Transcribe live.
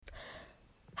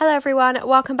Hello everyone,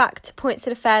 welcome back to Points to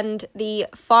Defend, the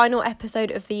final episode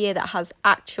of the year that has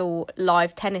actual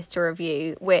live tennis to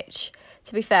review, which,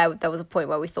 to be fair, there was a point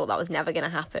where we thought that was never going to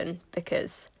happen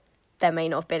because there may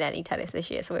not have been any tennis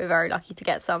this year, so we were very lucky to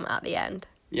get some at the end.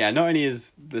 Yeah, not only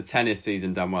has the tennis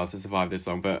season done well to survive this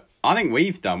long, but I think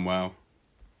we've done well.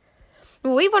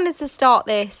 Well, we wanted to start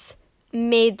this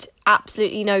mid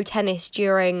absolutely no tennis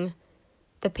during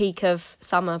the peak of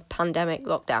summer pandemic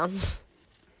lockdown.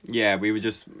 Yeah,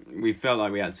 we felt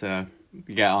like we had to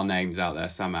get our names out there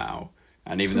somehow.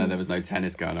 And even though there was no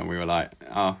tennis going on, we were like,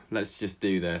 oh, let's just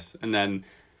do this. And then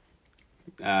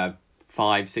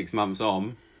 5-6 months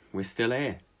on, we're still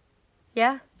here.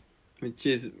 Yeah. Which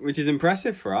is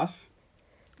impressive for us.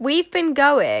 We've been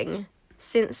going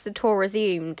since the tour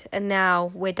resumed, and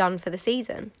now we're done for the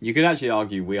season. You could actually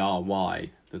argue we are why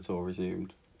the tour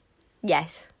resumed.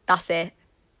 Yes, that's it.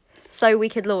 So we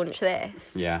could launch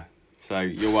this. Yeah. So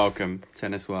you're welcome,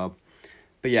 Tennis World.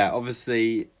 But yeah,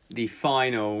 obviously the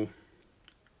final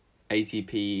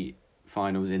ATP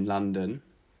finals in London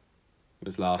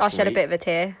was last week. I shed a bit of a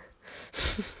tear.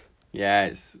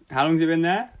 Yeah, how long's it been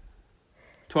there?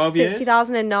 12 years? Since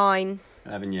 2009.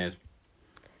 11 years.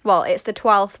 Well, it's the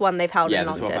 12th one they've held in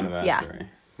London. London. Yeah, the 12th anniversary.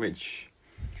 Which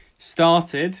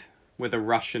started with a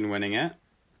Russian winning it.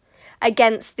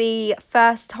 Against the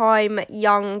first-time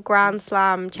young Grand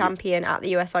Slam champion at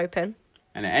the US Open.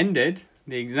 And it ended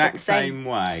the exact same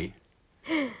way,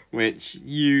 which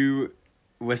you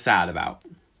were sad about.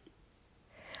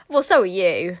 Well, so are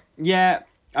you. Yeah,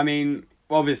 I mean,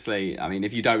 obviously,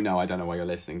 if you don't know, I don't know why you're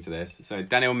listening to this. So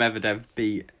Daniil Medvedev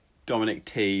beat Dominic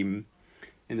Thiem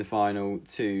in the final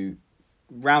to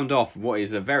round off what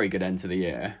is a very good end to the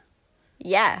year.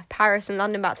 Yeah, Paris and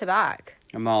London back-to-back.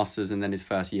 A Masters and then his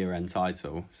first year-end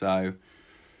title. So,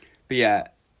 but yeah,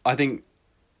 I think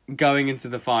going into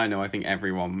the final, I think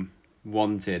everyone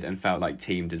wanted and felt like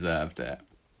Thiem deserved it.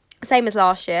 Same as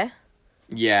last year.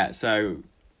 Yeah, so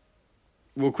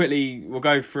we'll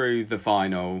go through the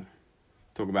final,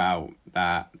 talk about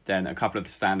that, then a couple of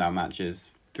the standout matches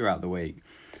throughout the week.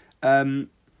 Thiem,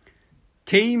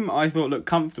 I thought, looked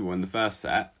comfortable in the first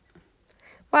set.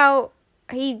 Well,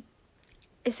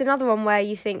 it's another one where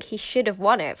you think he should have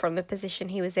won it from the position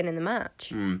he was in the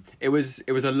match. It was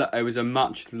a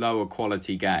much lower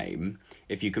quality game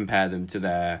if you compare them to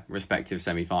their respective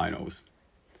semi-finals.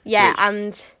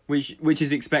 Yeah, which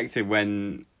is expected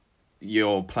when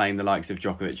you're playing the likes of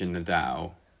Djokovic and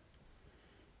Nadal.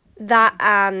 That,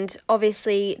 and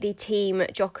obviously the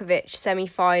Thiem Djokovic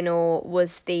semi-final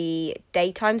was the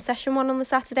daytime session one on the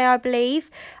Saturday, I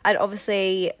believe. And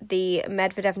obviously the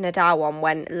Medvedev-Nadal one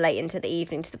went late into the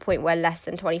evening to the point where less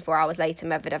than 24 hours later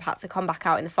Medvedev had to come back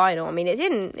out in the final. I mean, it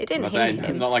didn't hinder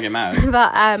him. Not like it mattered.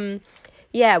 But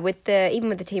yeah, even with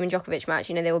the Thiem and Djokovic match,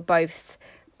 they were both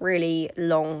really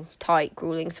long, tight,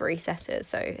 grueling three-setters.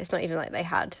 So it's not even like they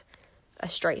had a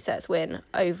straight sets win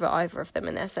over either of them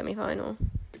in their semi-final.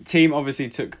 Thiem obviously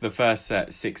took the first set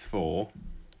 6-4,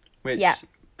 which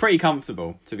pretty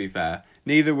comfortable, to be fair.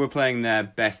 Neither were playing their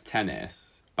best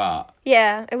tennis, but...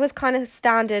 Yeah, it was kind of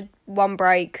standard one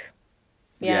break.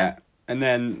 Yeah. And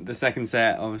then the second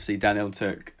set, obviously, Daniil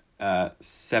took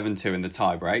 7-2 in the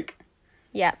tie-break.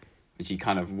 Yeah. Which he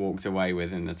kind of walked away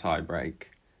with in the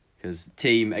tie-break. Because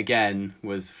Thiem, again,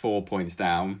 was 4 points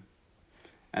down.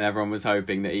 And everyone was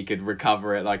hoping that he could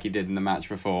recover it like he did in the match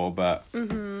before, but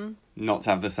not to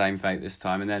have the same fate this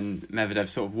time. And then Medvedev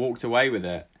sort of walked away with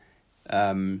it.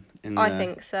 I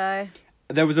think so.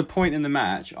 There was a point in the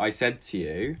match I said to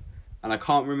you, and I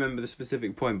can't remember the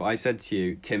specific point, but I said to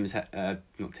you, Thiem's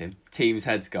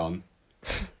head's gone.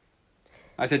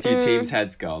 I said to you, Thiem's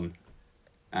head's gone.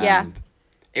 And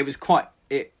it was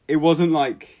it wasn't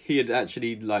like he had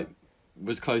actually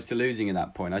was close to losing at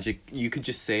that point. You could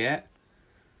just see it.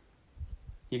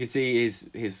 You could see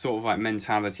his sort of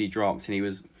mentality dropped, and he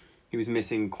was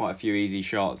missing quite a few easy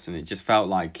shots, and it just felt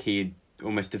like he had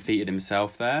almost defeated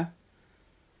himself there.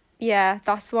 Yeah,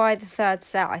 that's why the third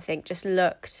set, I think, just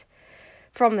looked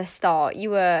from the start.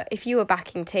 If you were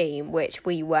backing Thiem, which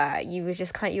we were, you were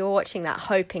just you were watching that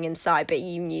hoping inside, but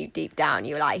you knew deep down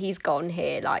you were like, he's gone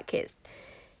here.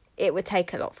 It would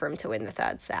take a lot for him to win the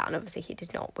third set, and obviously he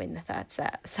did not win the third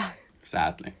set. So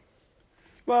sadly,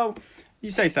 well. You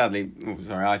say sadly,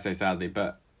 I say sadly,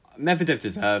 but Medvedev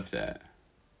deserved it.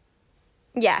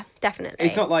 Yeah, definitely.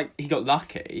 It's not like he got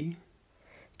lucky.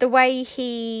 The way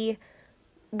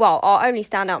our only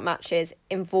standout matches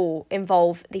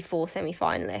involve the four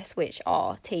semi-finalists, which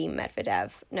are Thiem,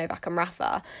 Medvedev, Novak and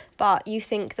Rafa. But you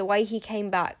think the way he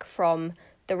came back from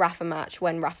the Rafa match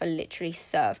when Rafa literally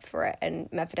served for it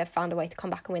and Medvedev found a way to come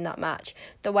back and win that match.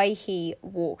 The way he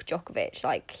walked Djokovic,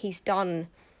 like he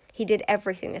did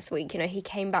everything this week. You know, he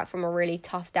came back from a really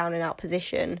tough down and out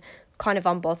position, kind of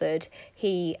unbothered.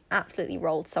 He absolutely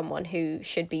rolled someone who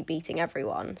should be beating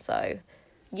everyone. So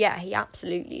yeah, he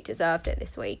absolutely deserved it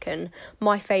this week. And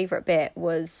my favourite bit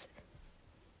was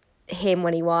him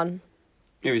when he won.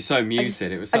 It was so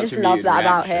muted. It was such a muted love that reaction.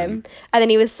 about him. And then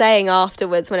he was saying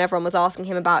afterwards, when everyone was asking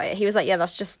him about it, he was like, yeah,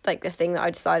 that's just like the thing that I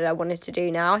decided I wanted to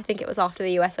do now. I think it was after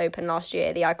the US Open last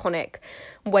year, the iconic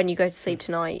 "when you go to sleep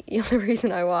tonight, you're the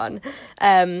reason I won."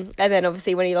 And then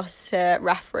obviously when he lost to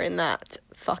Rafa in that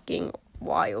fucking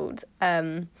wild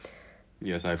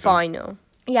US Open final.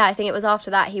 Yeah, I think it was after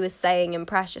that he was saying in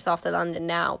press just after London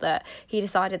now that he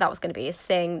decided that was going to be his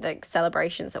thing, the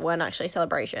celebrations that weren't actually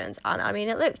celebrations. And I mean,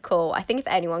 it looked cool. I think if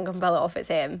anyone can pull it off, it's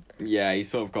him. Yeah, he's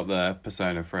sort of got the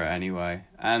persona for it anyway.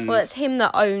 And well, it's him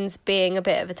that owns being a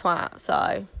bit of a twat,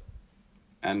 so.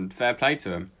 And fair play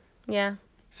to him. Yeah,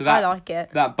 so that, I like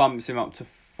it. That bumps him up to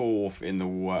 4th in the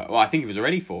world. Well, I think he was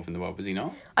already 4th in the world, was he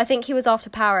not? I think he was after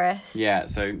Paris. Yeah,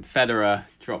 so Federer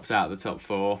drops out of the top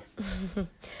 4.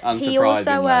 Unsurprisingly. He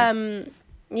also,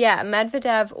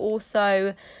 Medvedev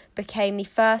also became the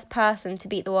first person to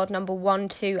beat the world number 1,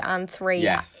 2 and 3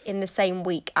 in the same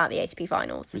week at the ATP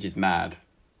finals. Which is mad.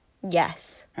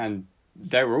 Yes. And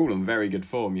they were all in very good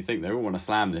form. You think they all want to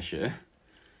slam this year.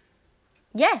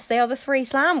 Yes, they are the 3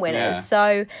 slam winners. Yeah.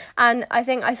 So, and I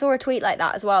think I saw a tweet like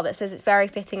that as well that says it's very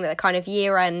fitting that the kind of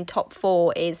year-end top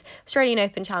 4 is Australian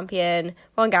Open champion,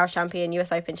 Roland Garros champion,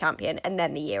 US Open champion, and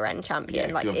then the year-end champion.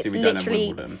 Yeah, like it's we don't have literally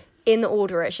Wimbledon. In the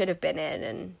order it should have been in,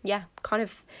 and yeah, kind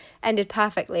of ended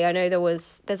perfectly. I know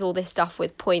there's all this stuff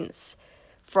with points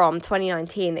from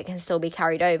 2019 that can still be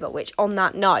carried over, which on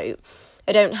that note,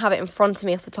 I don't have it in front of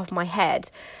me off the top of my head.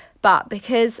 But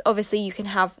because obviously you can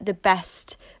have the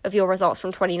best of your results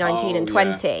from 2019 and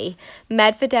 20,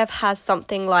 Medvedev has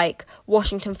something like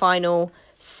Washington final,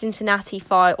 Cincinnati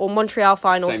final, or Montreal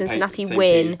final, Cincinnati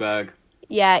win. Petersburg.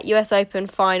 Yeah, US Open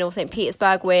final, St.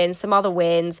 Petersburg win, some other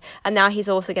wins. And now he's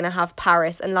also going to have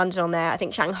Paris and London on there. I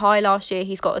think Shanghai last year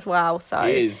he's got as well. So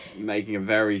he is making a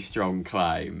very strong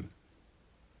claim.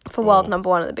 For world number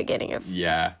 1 at the beginning of...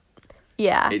 Yeah.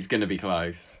 Yeah. It's going to be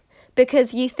close.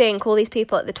 Because you think all these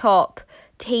people at the top,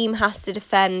 team has to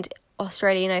defend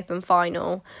Australian Open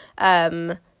final.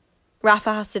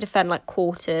 Rafa has to defend like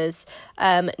quarters.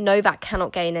 Novak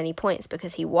cannot gain any points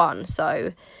because he won.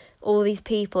 So all these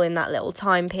people in that little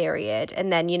time period.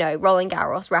 And then, you know, Roland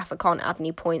Garros, Rafa can't add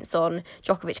any points on.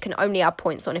 Djokovic can only add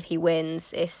points on if he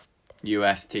wins. It's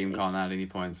US team can't add any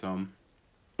points on.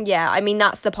 Yeah, I mean,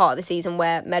 that's the part of the season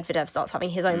where Medvedev starts having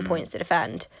his own points to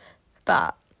defend.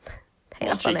 But...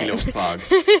 What a cheeky little plug.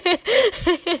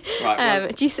 Right, well,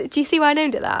 do you see why I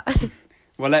named it that?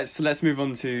 Well, let's move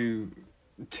on to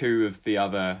 2 of the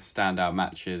other standout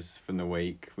matches from the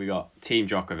week. We got Team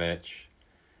Djokovic,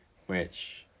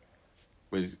 which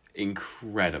was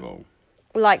incredible.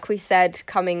 Like we said,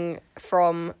 coming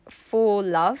from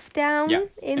 4-love down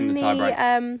in the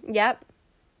tiebreak. Yep.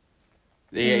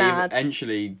 Mad.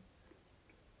 Eventually,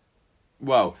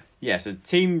 well, yeah, so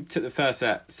Team took the first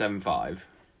set 7-5.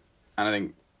 And I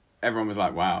think everyone was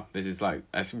like, wow, this is like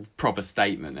a proper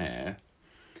statement here.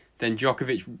 Then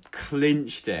Djokovic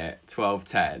clinched it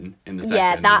 12-10 in the second.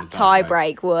 Yeah, that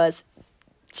tie-break was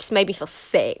just made me feel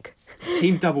sick.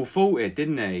 Team double faulted,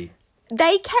 didn't he?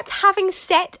 They kept having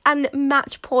set and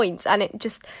match points, and it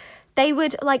just... They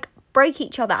would, like, break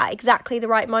each other at exactly the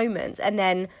right moments and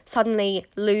then suddenly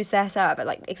lose their serve at,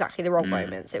 like, exactly the wrong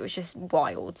moments. It was just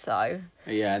wild, so...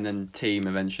 Yeah, and then Team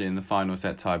eventually in the final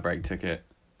set tie-break took it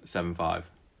 7-5.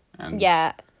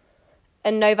 Yeah.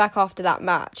 And Novak, after that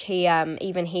match, he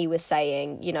was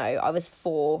saying, you know, I was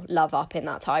 4-love up in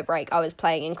that tiebreak. I was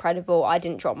playing incredible. I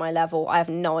didn't drop my level. I have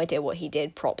no idea what he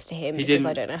did. Props to him, because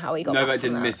I don't know how he got Novak back from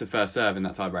didn't that. miss the first serve in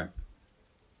that tiebreak.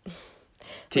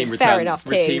 Fair enough,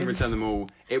 Team returned them all.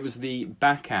 It was the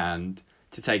backhand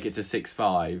to take it to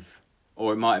 6-5,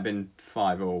 or it might have been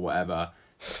 5 or whatever,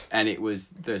 and it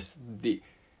was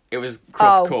it was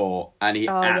cross court, and he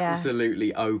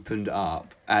absolutely opened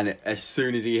up. And as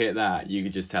soon as he hit that, you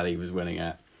could just tell he was winning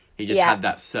it. He just had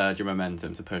that surge of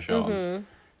momentum to push on.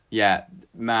 Yeah,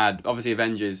 mad. Obviously,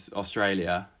 Avengers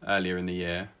Australia earlier in the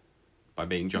year by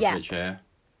beating Djokovic here.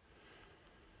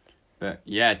 But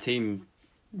yeah, Team,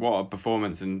 what a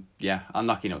performance, and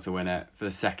unlucky not to win it for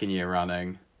the second year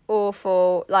running.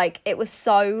 Awful. Like, it was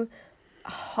so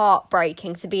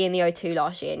heartbreaking to be in the O2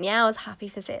 last year. And yeah, I was happy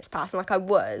for Tsitsipas, and like I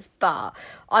was, but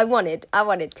I wanted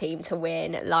Team to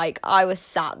win. Like, I was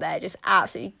sat there just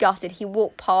absolutely gutted. He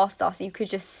walked past us, you could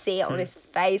just see it on his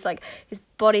face, like his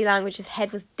body language, his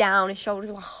head was down, his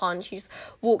shoulders were hunched, he just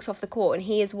walked off the court, and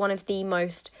he is one of the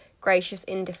most gracious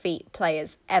in defeat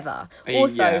players ever.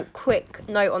 Also, quick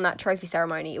note on that trophy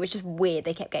ceremony, it was just weird.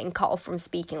 They kept getting cut off from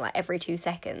speaking like every 2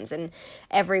 seconds, and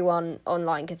everyone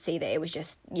online could see that it was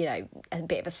just, you know, a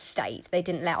bit of a state. They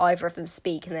didn't let either of them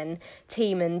speak, and then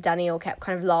Team and Daniil kept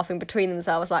kind of laughing between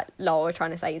themselves like, lol, we're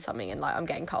trying to say something, and like, I'm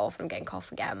getting cut off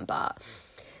again. But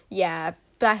yeah,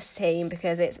 best Team,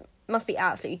 because it's must be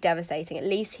absolutely devastating. At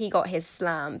least he got his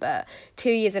slam, but 2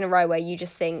 years in a row where you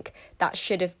just think that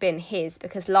should have been his,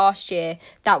 because last year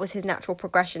that was his natural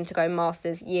progression to go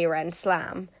Masters year-end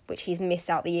slam, which he's missed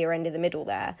out the year-end in the middle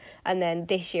there, and then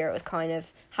this year it was kind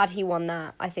of, had he won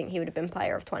that, I think he would have been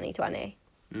player of 2020.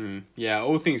 Yeah,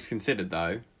 all things considered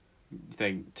though, you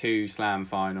think 2 slam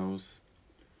finals,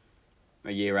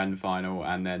 a year-end final,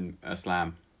 and then a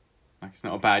slam, like, it's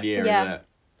not a bad year, is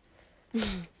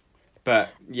it? But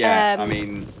yeah, I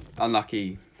mean,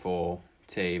 unlucky for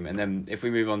Team. And then if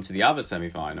we move on to the other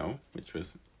semi-final, which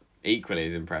was equally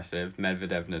as impressive,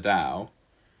 Medvedev-Nadal.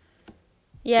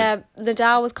 Yeah,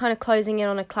 Nadal was kind of closing in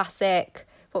on a classic.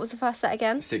 What was the first set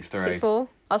again? 6-3. 6-4?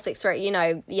 Oh, 6-3. You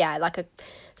know, yeah, like a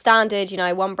standard, you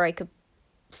know, 1 break a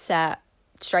set,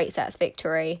 straight sets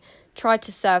victory. Tried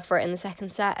to serve for it in the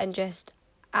second set and just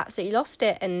absolutely lost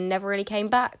it and never really came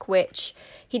back, which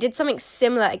he did something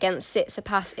similar against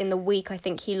Tsitsipas in the week. I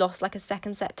think he lost like a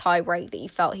second set tie break that he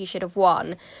felt he should have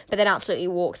won, but then absolutely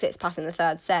walked Tsitsipas in the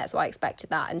third set, so I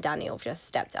expected that, and Daniil just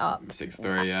stepped it up.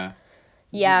 6-3, yeah.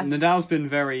 Yeah. Nadal's been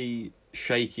very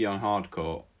shaky on hard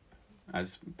court.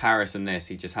 As Paris and this,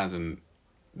 he just hasn't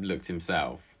looked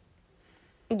himself.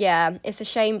 Yeah, it's a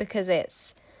shame because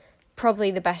it's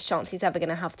probably the best chance he's ever going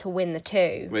to have to win the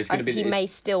 2. Well, he may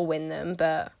still win them,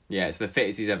 but yeah, it's the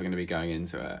fittest he's ever going to be going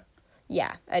into it.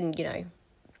 Yeah, and you know,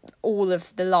 all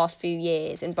of the last few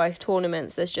years in both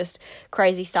tournaments, there's just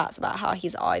crazy stats about how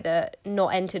he's either not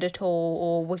entered at all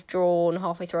or withdrawn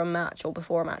halfway through a match or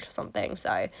before a match or something.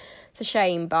 So it's a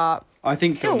shame, but I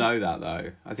think he'll know that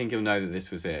though. I think he'll know that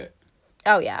this was it.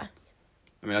 Oh yeah.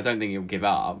 I mean, I don't think he'll give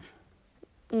up.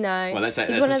 No. Well, let's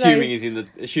assuming he's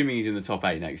in the top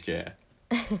 8 next year.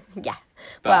 Yeah.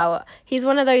 Well, he's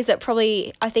one of those that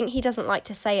probably, I think he doesn't like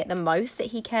to say it the most that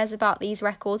he cares about these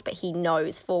records, but he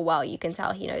knows full well. You can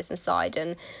tell he knows inside,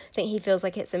 and I think he feels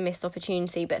like it's a missed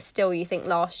opportunity. But still, you think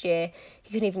last year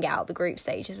he couldn't even get out of the group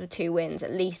stages with 2 wins.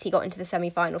 At least he got into the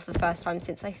semi-final for the first time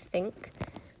since, I think,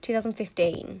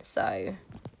 2015. So.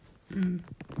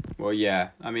 Well, yeah.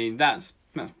 I mean, that's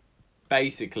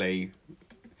basically,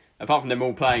 apart from them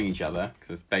all playing each other, because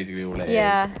that's basically all it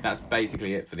is. That's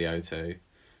basically it for the O2.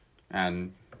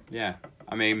 And, yeah,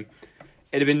 I mean,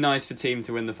 it'd have been nice for Team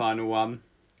to win the final one.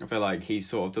 I feel like he's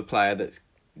sort of the player that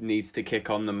needs to kick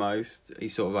on the most.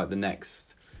 He's sort of like the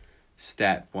next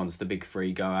step once the big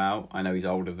 3 go out. I know he's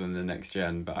older than the next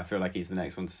gen, but I feel like he's the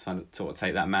next one to sort of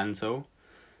take that mantle.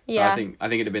 Yeah. So I think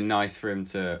it'd have been nice for him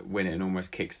to win it and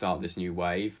almost kickstart this new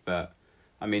wave. But,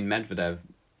 I mean, Medvedev,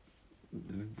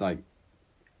 like,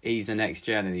 he's the next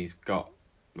gen and he's got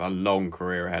a long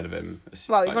career ahead of him.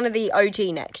 Well, he's one of the OG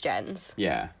next gens.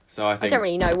 Yeah, so I think... I don't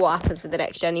really know what happens with the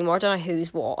next gen anymore. I don't know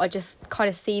who's what. I just kind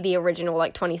of see the original,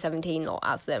 like, 2017 lot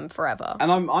as them forever.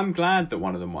 And I'm glad that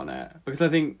one of them won it, because I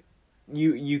think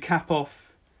you cap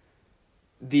off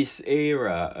this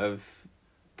era of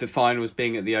the finals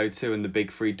being at the O2 and the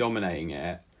big 3 dominating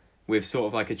it with sort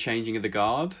of like a changing of the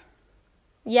guard.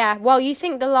 Yeah, well, you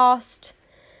think the last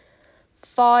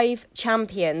 5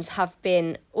 champions have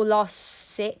been, or last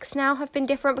 6 now have been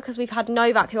different, because we've had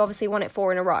Novak, who obviously won it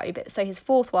 4 in a row, but so his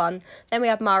 4th one, then we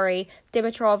had Murray,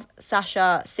 Dimitrov,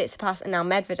 Sasha, Tsitsipas, and now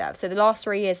Medvedev. So the last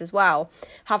 3 years as well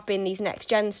have been these next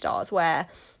gen stars, where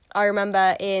I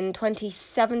remember in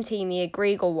 2017, the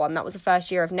Egregor one, that was the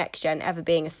first year of next gen ever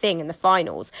being a thing in the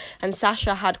finals, and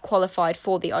Sasha had qualified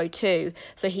for the O2,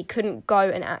 so he couldn't go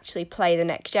and actually play the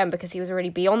next gen because he was already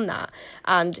beyond that.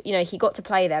 And, you know, he got to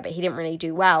play there, but he didn't really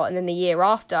do well. And then the year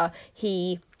after,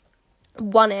 he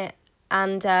won it,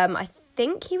 and I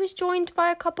think he was joined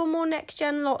by a couple more next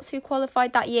gen lots who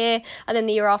qualified that year, and then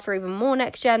the year after even more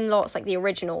next gen lots, like the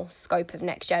original scope of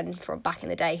next gen from back in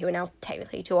the day, who are now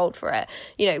technically too old for it.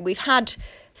 You know, we've had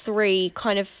 3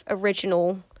 kind of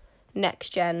original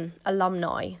next gen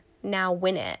alumni now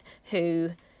win it,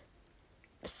 who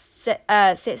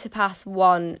Tsitsipas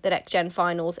won the next gen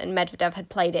finals and Medvedev had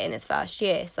played it in his first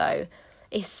year, so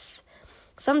it's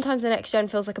sometimes the next gen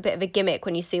feels like a bit of a gimmick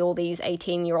when you see all these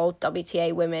 18-year-old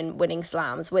WTA women winning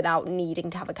slams without needing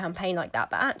to have a campaign like that.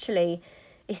 But actually,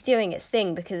 it's doing its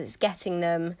thing because it's getting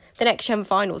them... The next gen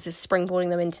finals is springboarding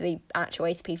them into the actual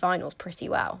ATP finals pretty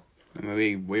well. And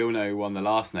we all know who won the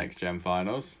last next gen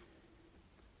finals.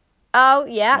 Oh,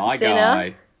 yeah, My Sinner.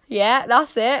 guy. Yeah,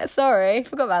 that's it. Sorry,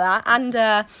 forgot about that.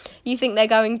 And you think they're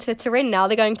going to Turin now?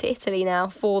 They're going to Italy now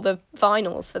for the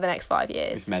finals for the next 5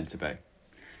 years. It's meant to be.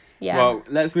 Yeah. Well,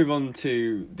 let's move on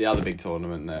to the other big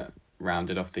tournament that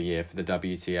rounded off the year for the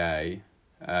WTA.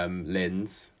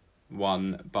 Linz,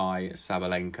 won by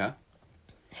Sabalenka.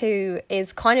 Who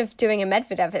is kind of doing a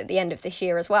Medvedev at the end of this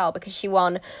year as well, because she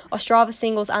won Ostrava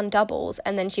singles and doubles,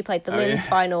 and then she played the Linz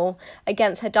final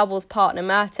against her doubles partner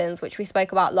Mertens, which we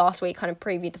spoke about last week, kind of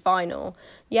previewed the final.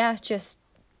 Yeah, just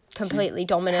completely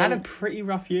dominant. Had a pretty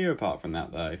rough year apart from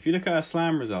that, though. If you look at her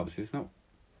slam results, it's not...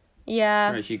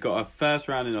 Yeah. She got a first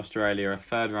round in Australia, a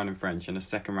third round in French, and a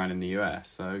second round in the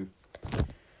US, so...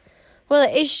 Well,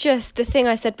 it is just the thing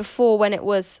I said before when it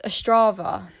was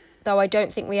Ostrava, though I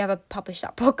don't think we ever published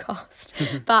that podcast.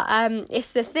 But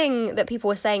it's the thing that people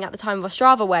were saying at the time of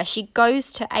Ostrava, where she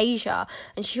goes to Asia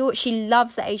and she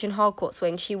loves the Asian hardcourt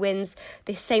swing. She wins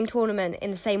this same tournament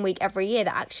in the same week every year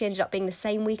that actually ended up being the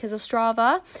same week as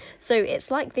Ostrava. So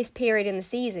it's like this period in the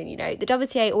season, you know. The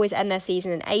WTA always end their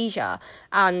season in Asia,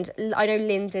 and I know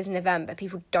Linz is in November.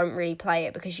 People don't really play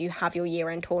it because you have your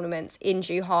year-end tournaments in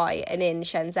Zhuhai and in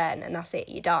Shenzhen, and that's it,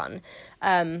 you're done.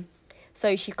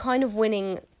 So she's kind of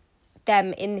winning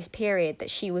them in this period that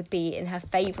she would be in her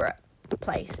favourite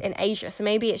place in Asia. So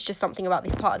maybe it's just something about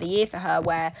this part of the year for her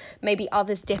where maybe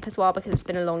others dip as well because it's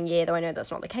been a long year, though I know that's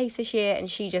not the case this year, and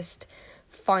she just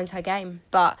finds her game.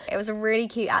 But it was a really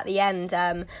cute at the end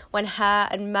when her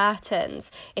and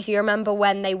Mertens, if you remember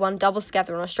when they won doubles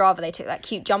together on Ostrava, they took that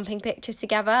cute jumping picture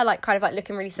together, like kind of like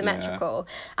looking really symmetrical,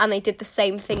 and they did the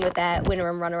same thing with their winner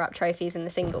and runner-up trophies in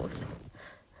the singles.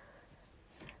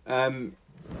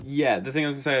 Yeah, the thing I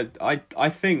was going to say, I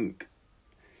think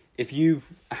if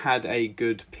you've had a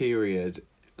good period,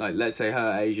 like let's say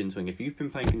her Asian swing, if you've been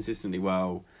playing consistently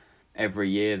well every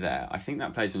year there, I think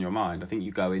that plays on your mind. I think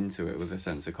you go into it with a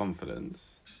sense of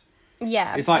confidence.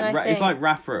 Yeah. It's like it's like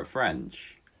Rafa at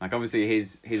French. Like obviously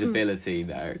his ability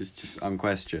there is just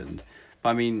unquestioned. But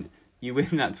I mean, you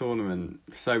win that tournament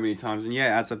so many times and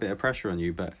yeah, it adds a bit of pressure on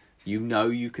you, but you know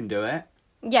you can do it.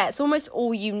 Yeah, it's almost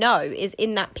all you know is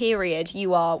in that period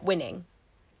you are winning.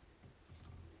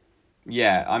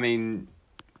 Yeah, I mean,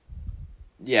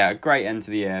 yeah, great end to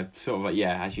the year. Sort of like,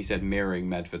 yeah, as you said, mirroring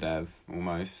Medvedev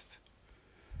almost.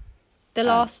 The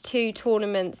last two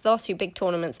big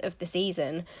tournaments of the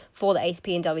season for the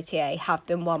ATP and WTA have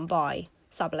been won by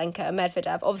Sabalenka and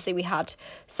Medvedev. Obviously, we had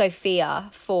Sofia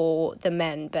for the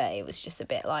men, but it was just a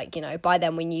bit like, you know, by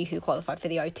then we knew who qualified for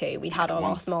the O2. We had our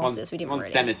last Masters. Once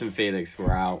Dennis and Felix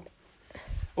were out.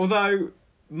 Although,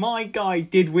 my guy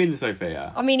did win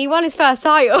Sofia. I mean, he won his first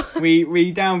title.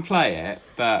 we downplay it,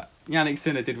 but Yannick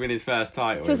Sinner did win his first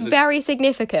title. It was very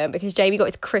significant because Jamie got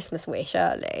his Christmas wish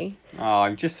early. Oh,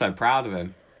 I'm just so proud of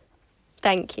him.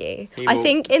 Thank you. I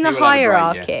think in the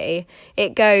hierarchy,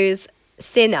 it goes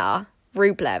Sinner,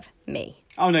 Rublev, me.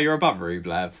 Oh no, you're above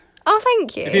Rublev. Oh,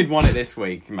 thank you. If he'd won it this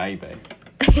week, maybe.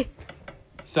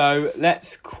 So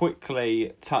let's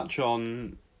quickly touch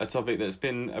on a topic that's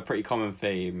been a pretty common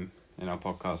theme in our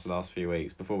podcast the last few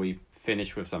weeks before we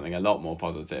finish with something a lot more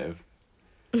positive.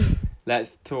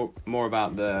 Let's talk more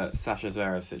about the Sasha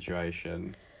Zverev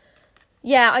situation.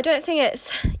 Yeah, I don't think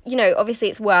it's, you know, obviously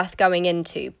it's worth going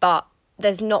into, but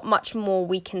there's not much more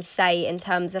we can say in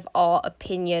terms of our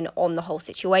opinion on the whole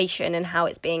situation and how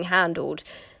it's being handled.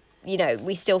 You know,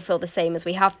 we still feel the same as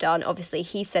we have done. Obviously,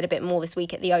 he said a bit more this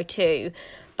week at the O2,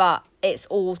 but it's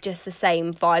all just the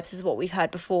same vibes as what we've heard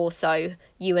before. So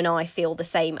you and I feel the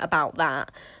same about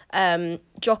that.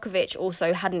 Djokovic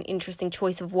also had an interesting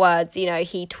choice of words. You know,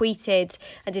 he tweeted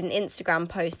and did an Instagram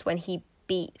post when he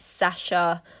beat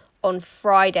Sasha on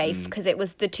Friday because it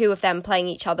was the two of them playing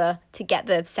each other to get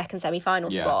the second semi-final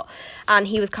spot, and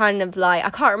he was kind of like, I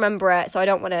can't remember it, so I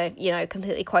don't want to, you know,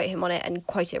 completely quote him on it and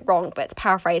quote it wrong, but to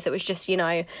paraphrase, it was just, you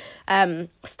know,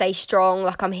 stay strong,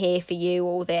 like I'm here for you,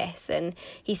 all this. And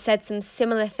he said some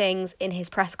similar things in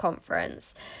his press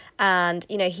conference, and,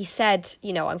 you know, he said,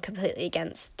 you know, I'm completely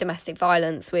against domestic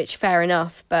violence, which fair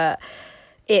enough, but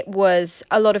it was,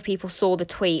 a lot of people saw the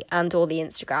tweet and or the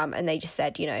Instagram and they just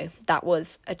said, you know, that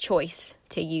was a choice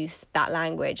to use that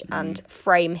language and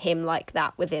frame him like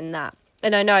that within that.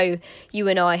 And I know you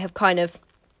and I have kind of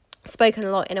spoken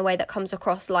a lot in a way that comes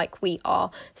across like we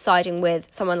are siding with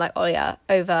someone like Oya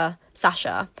over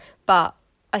Sasha. But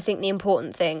I think the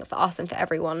important thing for us and for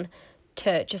everyone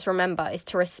to just remember is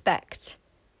to respect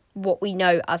what we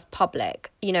know as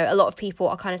public. You know, a lot of people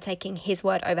are kind of taking his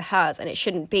word over hers, and it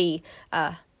shouldn't be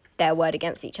their word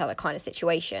against each other kind of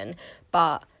situation.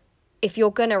 But if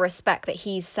you're going to respect that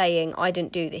he's saying, I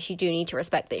didn't do this, you do need to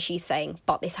respect that she's saying,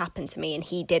 but this happened to me and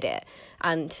he did it.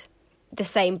 And the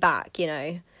same back, you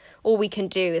know. All we can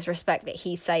do is respect that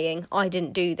he's saying, I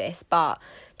didn't do this, but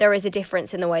there is a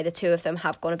difference in the way the two of them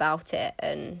have gone about it.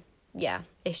 And yeah,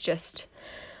 it's just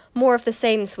more of the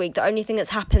same this week. The only thing that's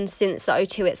happened since the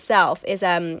O2 itself is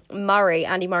Andy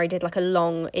Murray did like a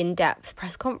long, in-depth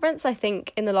press conference, I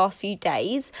think, in the last few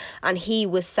days. And he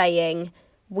was saying,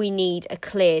 we need a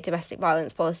clear domestic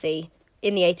violence policy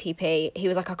in the ATP. He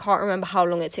was like, I can't remember how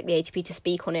long it took the ATP to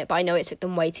speak on it, but I know it took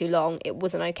them way too long. It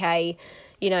wasn't okay.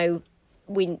 You know,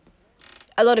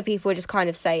 a lot of people are just kind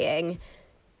of saying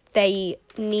they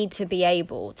need to be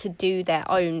able to do their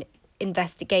own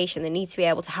investigation. They need to be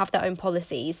able to have their own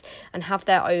policies and have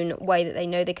their own way that they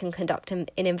know they can conduct an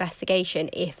investigation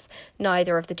if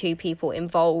neither of the two people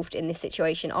involved in this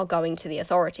situation are going to the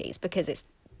authorities, because it's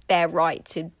their right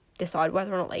to decide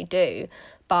whether or not they do.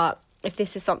 But if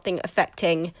this is something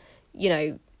affecting, you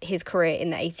know, his career in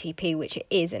the ATP, which it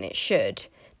is and it should,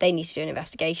 they need to do an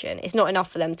investigation. It's not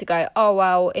enough for them to go, oh,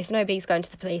 well, if nobody's going to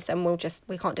the police, then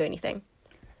we can't do anything.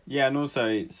 Yeah, and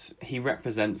also he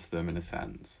represents them in a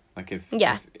sense. Like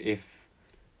if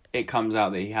it comes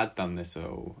out that he had done this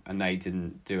all and they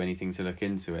didn't do anything to look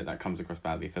into it, that comes across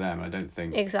badly for them. And I don't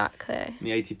think... Exactly. The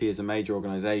ATP is a major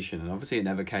organisation, and obviously it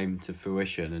never came to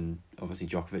fruition, and obviously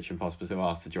Djokovic and Pospisil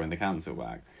asked to join the council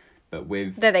back. But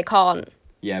with... Though they can't.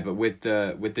 Yeah, but with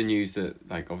the news that,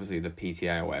 like, obviously the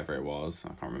PTA or whatever it was, I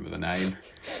can't remember the name.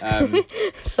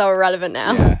 So irrelevant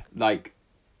now. Yeah, like,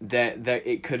 there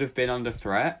it could have been under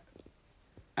threat,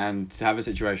 and to have a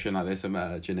situation like this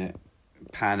emerge and it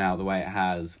pan out the way it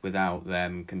has without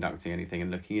them conducting anything and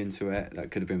looking into it,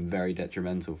 that could have been very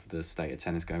detrimental for the state of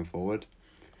tennis going forward.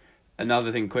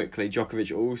 Another thing quickly,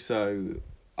 Djokovic also,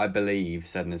 I believe,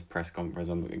 said in his press conference,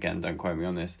 again, don't quote me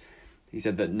on this, he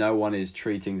said that no one is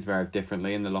treating Zverev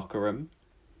differently in the locker room.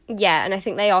 Yeah, and I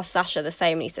think they asked Sasha the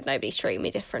same, and he said, nobody's treating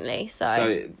me differently.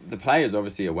 So the player's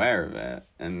obviously aware of it,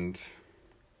 and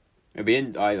it'd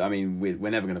be I mean, we're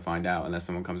never going to find out unless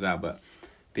someone comes out, but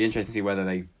it'd be interesting to see whether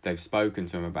they've spoken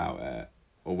to him about it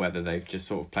or whether they've just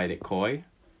sort of played it coy.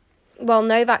 Well,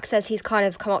 Novak says he's kind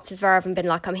of come up to Zverev and been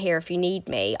like, I'm here if you need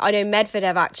me. I know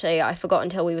Medvedev, actually, I forgot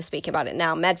until we were speaking about it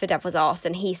now. Medvedev was asked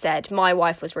and he said, my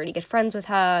wife was really good friends with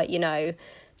her, you know.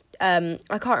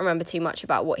 I can't remember too much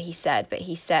about what he said, but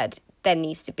he said there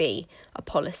needs to be a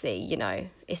policy, you know,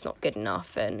 it's not good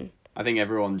enough. And I think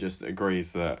everyone just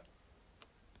agrees that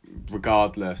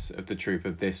regardless of the truth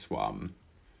of this one,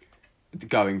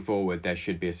 going forward, there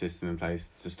should be a system in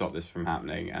place to stop this from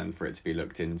happening and for it to be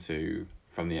looked into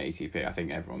from the ATP. I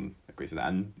think everyone agrees with that,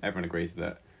 and everyone agrees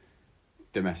that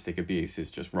domestic abuse is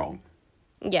just wrong.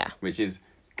 Yeah. Which is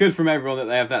good from everyone that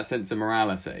they have that sense of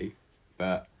morality,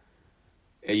 but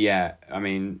yeah, I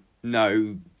mean,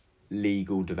 no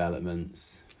legal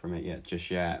developments from it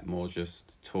yet, more just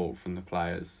talk from the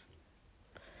players.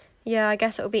 Yeah, I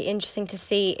guess it will be interesting to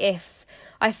see if...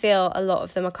 I feel a lot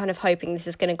of them are kind of hoping this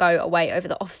is going to go away over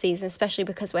the off-season, especially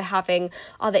because we're having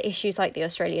other issues like the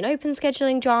Australian Open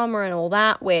scheduling drama and all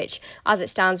that, which, as it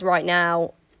stands right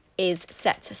now, is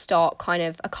set to start kind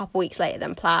of a couple weeks later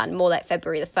than planned, more like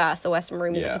February the 1st. There were some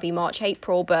rumours it could be March,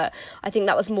 April, but I think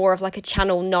that was more of like a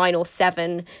Channel 9 or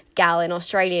 7 gal in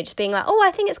Australia just being like, oh, I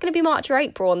think it's going to be March or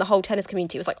April, and the whole tennis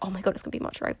community was like, oh my God, it's going to be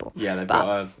March or April. Yeah, they've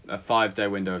got a 5-day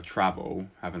window of travel,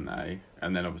 haven't they?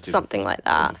 And then obviously... Something like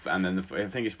that. And then I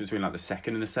think it's between like the 2nd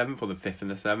and the 7th or the 5th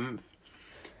and the 7th.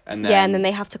 And then, and then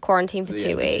they have to quarantine for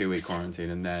 2 weeks. 2-week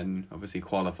quarantine, and then obviously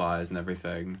qualifiers and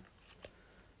everything.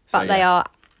 But they are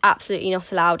absolutely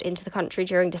not allowed into the country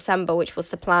during December, which was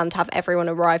the plan to have everyone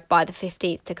arrive by the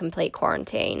 15th to complete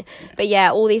quarantine. Yeah. But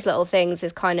yeah, all these little things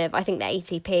is kind of, I think the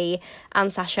ATP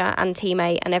and Sasha and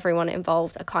teammate and everyone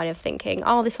involved are kind of thinking,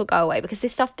 oh, this will go away, because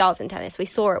this stuff does in tennis. We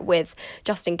saw it with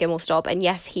Justin Gimelstob, and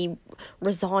yes, he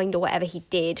resigned or whatever he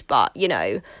did, but, you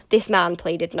know, this man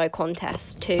pleaded no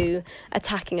contest to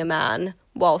attacking a man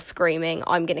while screaming,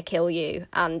 I'm going to kill you.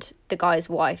 And the guy's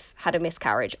wife had a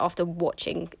miscarriage after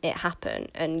watching it happen.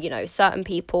 And, you know, certain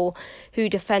people who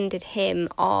defended him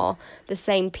are the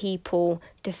same people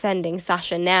defending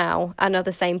Sasha now, and are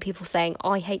the same people saying,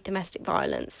 I hate domestic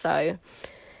violence. So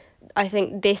I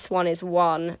think this one is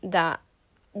one that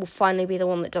will finally be the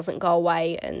one that doesn't go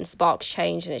away and sparks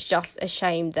change. And it's just a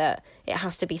shame that it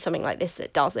has to be something like this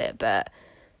that does it. But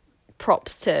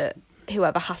props to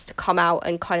whoever has to come out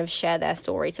and kind of share their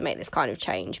story to make this kind of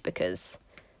change, because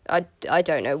I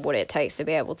don't know what it takes to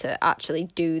be able to actually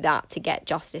do that, to get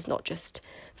justice, not just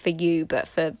for you, but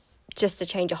for just to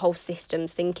change a whole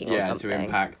system's thinking on something.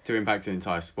 To impact the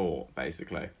entire sport,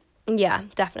 basically. Yeah,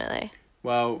 definitely.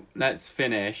 Well, let's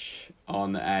finish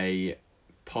on a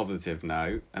positive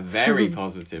note, a very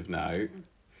positive note.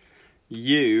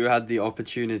 You had the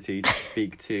opportunity to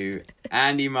speak to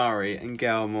Andy Murray and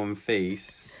Gael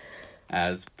Monfils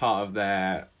as part of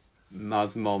their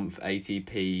Month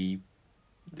ATP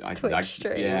Twitch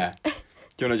stream. Yeah. Do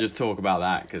you want to just talk about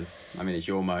that? Because, I mean, it's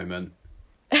your moment.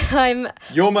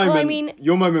 Your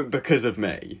moment because of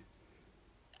me.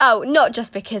 Oh, not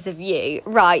just because of you.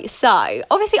 Right, so,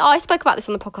 obviously I spoke about this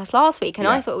on the podcast last week, and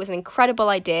I thought it was an incredible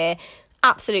idea.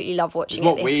 Absolutely love watching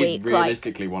it this week. What we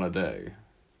realistically want to do.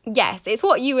 Yes, it's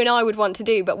what you and I would want to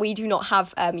do, but we do not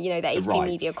have, the ATP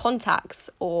media contacts,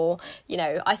 or,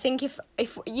 I think if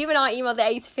you and I emailed the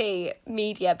ATP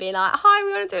media being like, hi,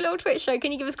 we want to do a little Twitch show,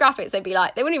 can you give us graphics? They'd be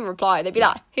like, they wouldn't even reply. They'd be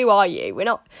like, who are you? We're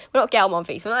not Gael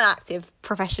Monfils. We're not an active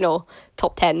professional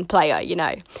top 10 player,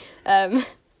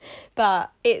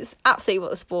 But it's absolutely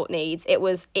what the sport needs.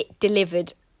 It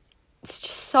delivered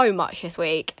so much this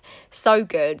week. So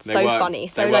good, funny,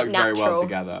 so natural. They worked very well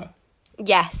together.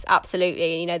 Yes,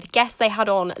 absolutely. The guests they had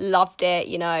on loved it.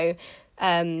 They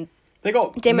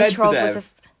got Dimitrov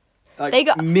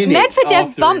Medvedev,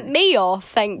 Medvedev bumped me off,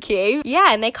 thank you.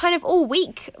 Yeah, and they kind of all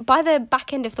week, by the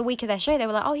back end of the week of their show, they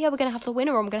were like, oh yeah, we're going to have the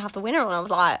winner on, And I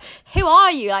was like, who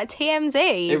are you? Like,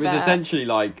 TMZ. It was essentially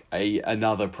like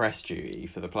another press duty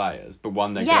for the players, but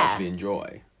one they could actually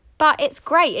enjoy. But it's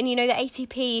great, and the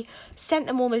ATP sent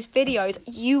them all those videos.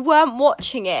 You weren't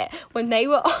watching it when they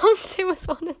were on. It was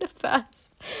one of the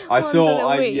first. I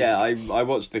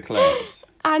watched the clips.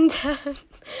 And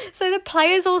so the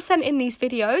players all sent in these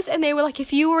videos, and they were like,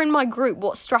 if you were in my group,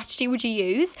 what strategy would you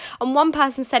use? And one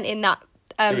person sent in that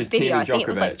video, I think it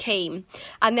was like team.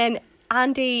 And then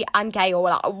Andy and Gael were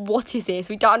like, what is this?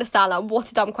 We don't understand. Like,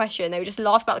 what a dumb question. They were just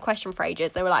laughing about the question for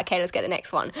ages. They were like, okay, let's get the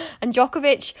next one. And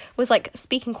Djokovic was like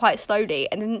speaking quite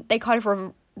slowly, and then they kind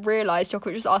of realised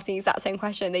Djokovic was asking the exact same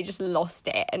question, and they just lost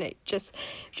it. And it just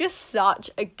such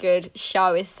a good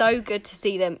show. It's so good to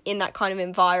see them in that kind of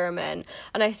environment.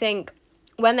 And I think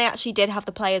when they actually did have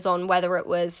the players on, whether it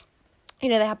was, they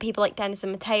had people like Dennis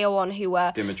and Matteo on who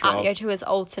were Dimitrov. who was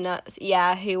alternates,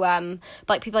 who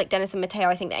like people like Dennis and Matteo,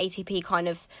 I think the ATP kind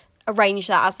of arranged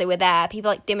that as they were there.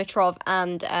 People like Dimitrov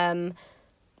and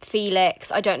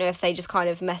Felix, I don't know if they just kind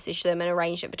of messaged them and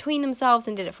arranged it between themselves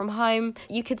and did it from home.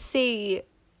 You could see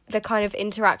the kind of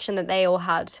interaction that they all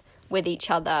had with each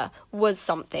other was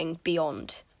something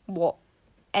beyond what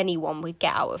anyone would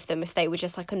get out of them if they were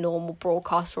just like a normal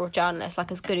broadcaster or journalist,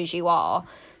 like as good as you are.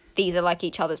 These are like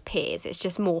each other's peers. It's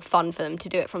just more fun for them to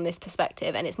do it from this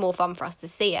perspective, and it's more fun for us to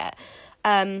see it.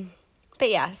 But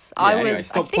yes,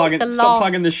 stop plugging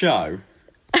the show.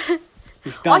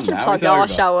 It's done. I should have plugged our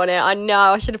show on it. I know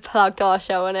I should have plugged our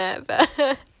show on it, but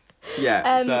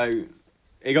so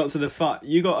it got to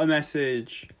you got a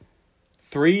message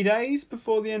 3 days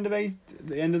before the end of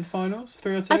the finals?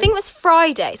 3 or 2? I think it was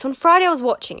Friday. So on Friday I was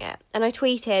watching it, and I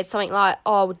tweeted something like,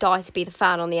 I would die to be the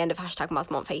fan on the end of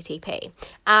 #MuzMonthATP.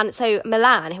 And so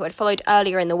Milan, who I'd followed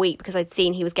earlier in the week because I'd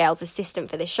seen he was Gael's assistant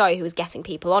for this show who was getting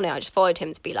people on it, I just followed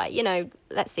him to be like,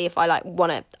 let's see if I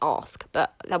want to ask.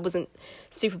 But that wasn't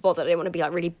super bothered. I didn't want to be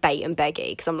really bait and beggy,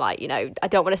 because I'm like, I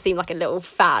don't want to seem like a little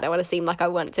fad. I want to seem like I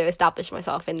want to establish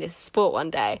myself in this sport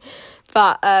one day.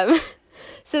 But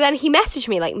so then he messaged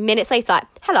me minutes later,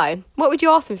 hello, what would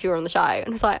you ask him if you were on the show? And I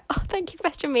was like, oh, thank you for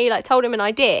messaging me, told him an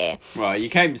idea. Well, you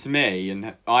came to me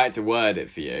and I had to word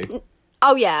it for you.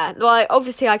 Oh yeah,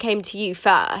 obviously I came to you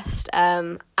first,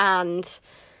 and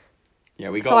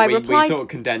yeah, we sort of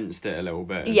condensed it a little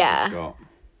bit. And just got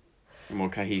a more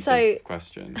cohesive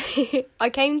question. I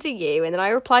came to you, and then I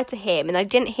replied to him, and I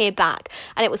didn't hear back,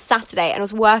 and it was Saturday, and I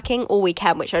was working all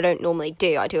weekend, which I don't normally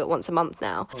do. I do it once a month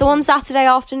now. So on Saturday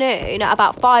afternoon at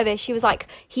about 5ish,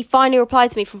 he finally replied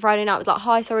to me from Friday night. It was like,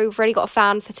 hi, sorry, we've already got a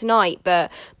fan for tonight, but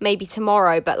maybe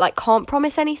tomorrow, but can't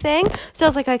promise anything. So I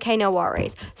was like, okay, no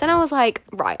worries. So then I was like,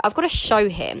 right, I've got to show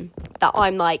him that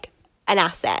I'm an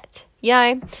asset,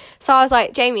 So I was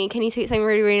like, Jamie, can you tweet something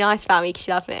really, really nice about me, because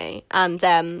she loves me?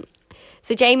 And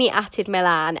so Jamie atted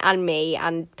Milan and me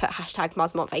and put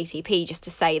 #MuzMonthATP just to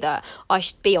say that I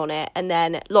should be on it. And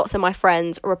then lots of my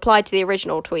friends replied to the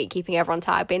original tweet, keeping everyone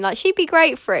tagged, being like, she'd be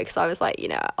great for it. Because I was like, I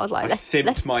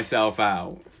simped myself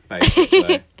out,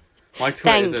 basically. My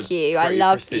Twitter's a pretty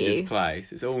prestigious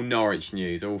place. It's all Norwich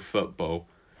news, all football.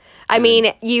 I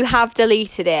mean, you have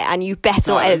deleted it, and you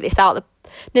better not edit this out.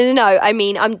 No. I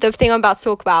mean, the thing I'm about to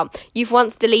talk about. You've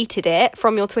once deleted it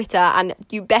from your Twitter, and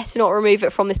you better not remove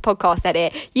it from this podcast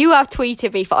edit. You have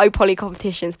tweeted me for Opoly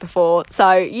competitions before,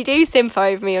 so you do simp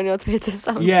over me on your Twitter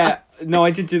sometimes. Yeah, no,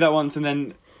 I did do that once, and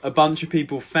then a bunch of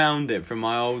people found it from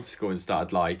my old school and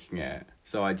started liking it.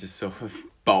 So I just sort of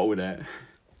bottled it.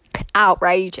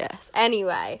 Outrageous.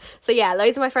 Anyway, so yeah,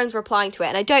 loads of my friends were replying to it,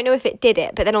 and I don't know if it did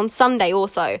it, but then on Sunday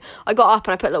also, I got up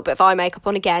and I put a little bit of eye makeup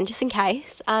on again, just in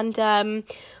case, and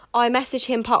I messaged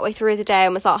him partway through the day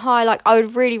and was like, hi, like, I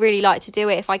would really, really like to do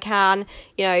it if I can,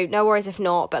 you know, no worries if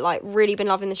not, but like, really been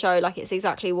loving the show, like, it's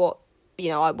exactly what, you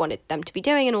know, I wanted them to be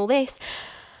doing and all this.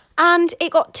 And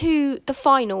it got to the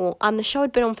final, and the show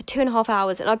had been on for 2.5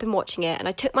 hours, and I'd been watching it, and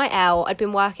I took my L. I'd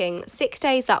been working 6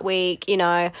 days that week, you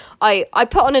know. I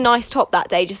put on a nice top that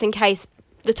day, just in case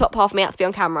the top half of me had to be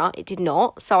on camera. It did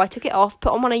not, so I took it off,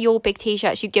 put on one of your big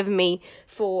T-shirts you'd given me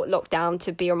for lockdown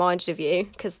to be reminded of you,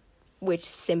 because we're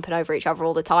just simping over each other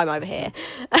all the time over here.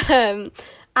 And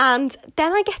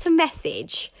then I get a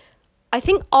message, I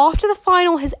think after the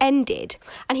final has ended,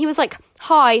 and he was like,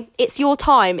 hi, it's your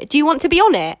time, do you want to be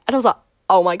on it? And I was like,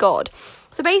 oh my God.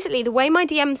 So basically, the way my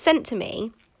DM sent to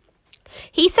me,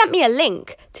 he sent me a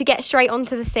link to get straight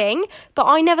onto the thing, but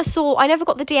I never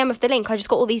got the DM of the link. I just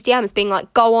got all these DMs being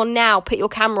like, go on now, put your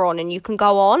camera on and you can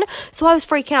go on. So I was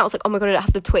freaking out. I was like, oh my God, I don't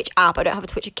have the Twitch app. I don't have a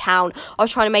Twitch account. I was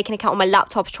trying to make an account on my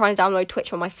laptop, trying to download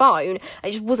Twitch on my phone, and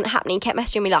it just wasn't happening. He kept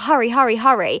messaging me like,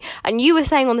 hurry. And you were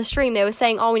saying on the stream, they were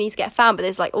saying, oh, we need to get a fan, but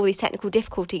there's like all these technical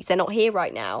difficulties. They're not here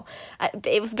right now.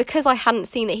 It was because I hadn't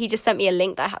seen that he just sent me a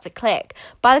link that I had to click.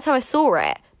 By the time I saw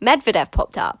it, Medvedev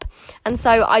popped up, and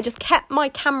so I just kept my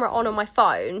camera on my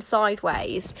phone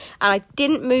sideways, and I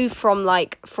didn't move from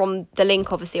the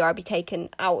link, obviously, or I'd be taken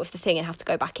out of the thing and have to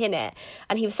go back in it.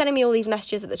 And he was sending me all these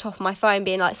messages at the top of my phone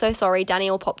being like, so sorry,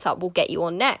 Daniel popped up, we'll get you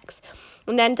on next.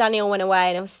 And then Daniel went away,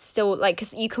 and I was still like,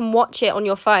 because you can watch it on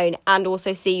your phone and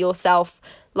also see yourself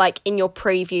like in your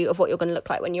preview of what you're going to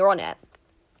look like when you're on it.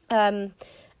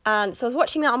 And so I was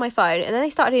watching that on my phone, and then they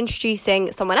started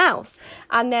introducing someone else,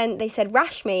 and then they said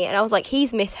Rashmi, and I was like,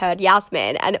 he's misheard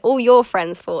Yasmin, and all your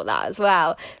friends thought that as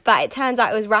well. But it turns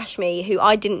out it was Rashmi, who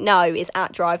I didn't know is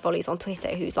at Drive Volleys on Twitter,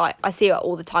 who's like, I see her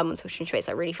all the time on Twitch, and she makes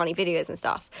like really funny videos and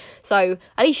stuff. So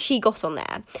at least she got on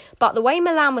there. But the way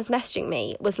Milan was messaging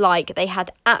me was like they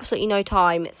had absolutely no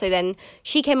time. So then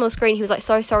she came on the screen, he was like,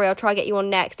 so sorry, I'll try to get you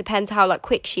on next, depends how like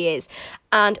quick she is.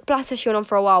 And bless her, she went on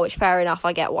for a while, which fair enough,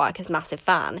 I get why, because massive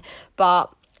fan.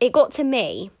 But it got to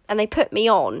me, and they put me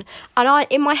on, and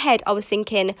in my head, I was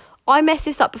thinking, I messed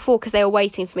this up before because they were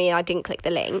waiting for me and I didn't click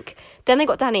the link. Then they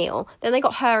got Danielle, then they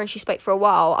got her and she spoke for a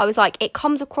while. I was like, it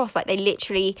comes across like they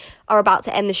literally are about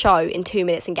to end the show in 2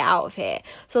 minutes and get out of here.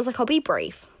 So I was like, I'll be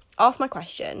brief, ask my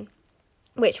question,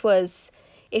 which was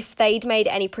if they'd made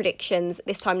any predictions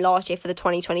this time last year for the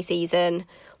 2020 season,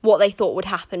 what they thought would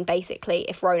happen, basically,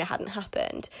 if Rona hadn't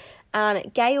happened.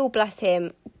 And Gail, bless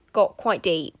him, got quite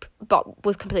deep, but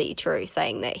was completely true,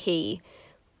 saying that he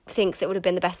thinks it would have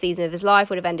been the best season of his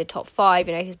life, would have ended top 5.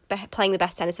 You know, he was playing the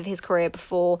best tennis of his career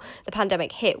before the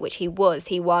pandemic hit, which he was.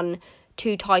 He won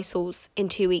 2 titles in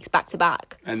 2 weeks back to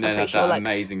back. And then had that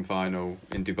amazing final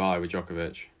in Dubai with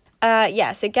Djokovic.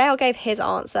 So Gail gave his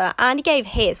answer, Andy gave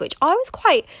his, which I was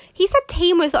he said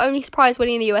Thiem was the only surprise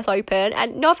winning the US Open,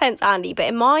 and no offence Andy, but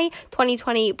in my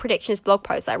 2020 predictions blog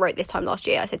post that I wrote this time last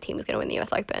year, I said Thiem was going to win the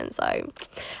US Open, so.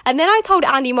 And then I told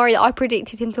Andy Murray that I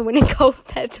predicted him to win a gold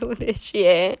medal this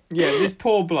year. Yeah, this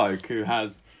poor bloke who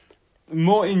has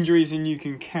more injuries than you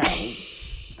can count,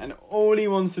 and all he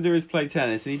wants to do is play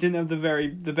tennis, and he didn't have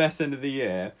the best end of the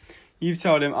year. You've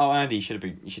told him, oh Andy, you should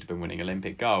have been winning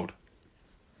Olympic gold.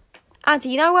 Andy,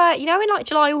 you know in like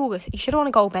July, August, you should have won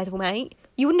a gold medal, mate.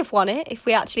 You wouldn't have won it if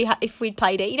we actually if we'd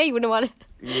played it. You know you wouldn't have won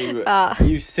it.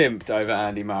 You simped over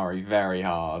Andy Murray very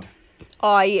hard.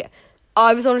 I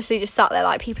was honestly just sat there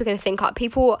like, people are going to think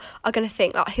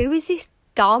like, who is this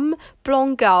dumb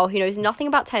blonde girl who knows nothing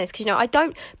about tennis? Because, you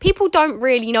know, people don't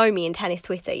really know me in tennis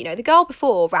Twitter. You know, the girl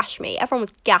before, Rashmi, everyone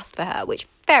was gassed for her, which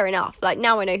fair enough. Like,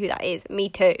 now I know who that is. Me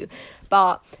too.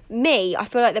 But me, I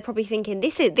feel like they're probably thinking,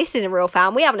 this isn't a real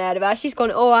fan. We haven't heard of her. She's gone,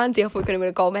 oh, Andy, I thought we were going to win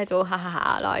a gold medal. Ha ha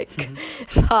ha. Like,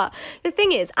 but the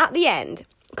thing is, at the end,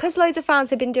 because loads of fans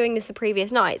had been doing this the previous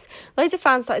nights, loads of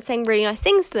fans started saying really nice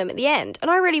things to them at the end.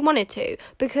 And I really wanted to,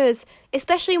 because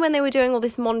especially when they were doing all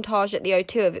this montage at the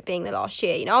O2 of it being the last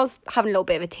year, you know, I was having a little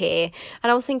bit of a tear, and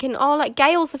I was thinking, oh, like,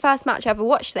 Gail's the first match I ever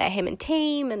watched there, him and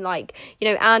Thiem, and like, you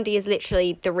know, Andy is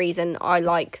literally the reason I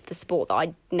like the sport that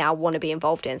I now want to be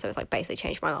involved in, so it's like basically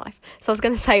changed my life. So I was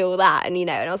going to say all that, and, you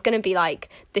know, and I was going to be like,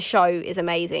 the show is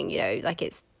amazing, you know, like,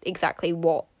 it's exactly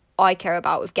what I care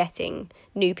about with getting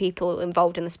new people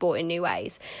involved in the sport in new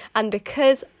ways. And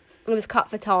because it was cut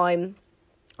for time,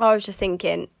 I was just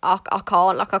thinking, I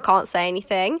can't say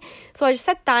anything. So I just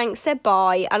said thanks, said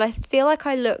bye, and I feel like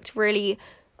I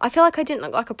didn't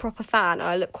look like a proper fan, and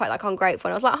I looked quite like ungrateful.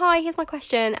 And I was like, hi, here's my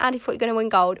question. Andy thought you're going to win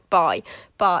gold. Bye.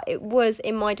 But it was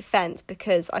in my defence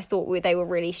because I thought they were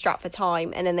really strapped for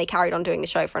time, and then they carried on doing the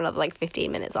show for another like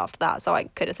 15 minutes after that. So I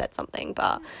could have said something,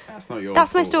 but that's not your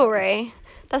that's fault. My story.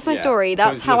 That's my story.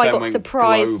 That's how I got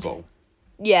surprised. Global.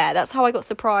 Yeah, that's how I got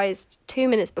surprised 2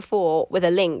 minutes before with a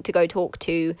link to go talk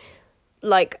to,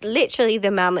 like, literally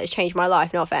the man that's changed my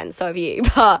life. No offence, so have you,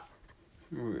 but...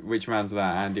 Which man's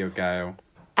that, Andy or Gail?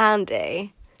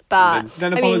 Andy, but...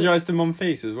 Then apologise to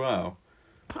Monfils as well.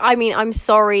 I mean, I'm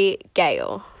sorry,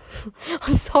 Gail.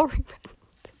 I'm sorry.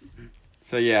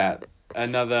 So, yeah,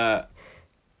 another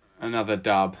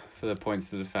dub for the points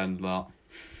to defend lot.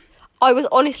 I was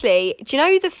honestly, do you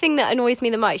know the thing that annoys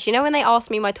me the most? You know when they asked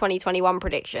me my 2021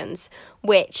 predictions,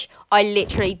 which I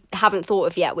literally haven't thought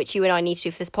of yet, which you and I need to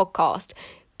do for this podcast.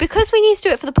 Because we need to do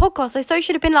it for the podcast, I so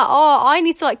should have been like, oh, I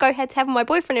need to like go head to head with my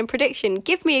boyfriend in prediction.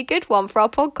 Give me a good one for our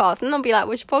podcast. And then I'll be like,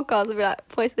 which podcast? I'll be like,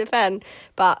 points to defend.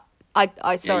 But I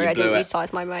didn't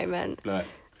utilise my moment. Blew it.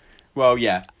 Well,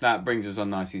 yeah, that brings us on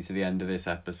nicely to the end of this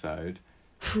episode.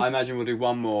 I imagine we'll do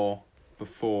one more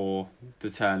before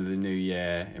the turn of the new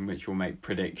year, in which we'll make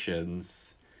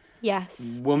predictions.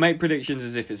 Yes. We'll make predictions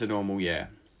as if it's a normal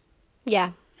year.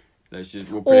 Yeah.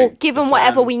 Or given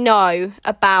whatever we know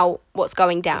about what's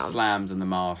going down. The slams and the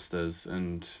masters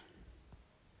and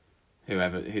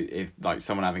if like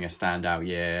someone having a standout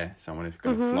year, someone who's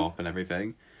going to flop and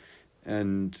everything.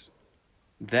 And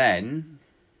then,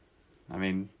 I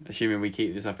mean, assuming we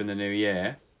keep this up in the new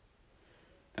year,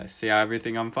 let's see how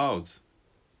everything unfolds.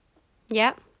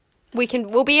 Yeah.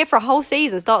 We'll be here for a whole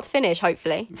season, start to finish,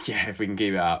 hopefully. Yeah, if we can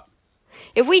keep it up.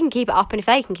 If we can keep it up and if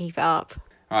they can keep it up.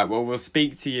 All right, well, we'll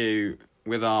speak to you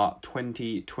with our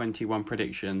 2021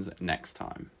 predictions next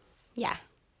time. Yeah.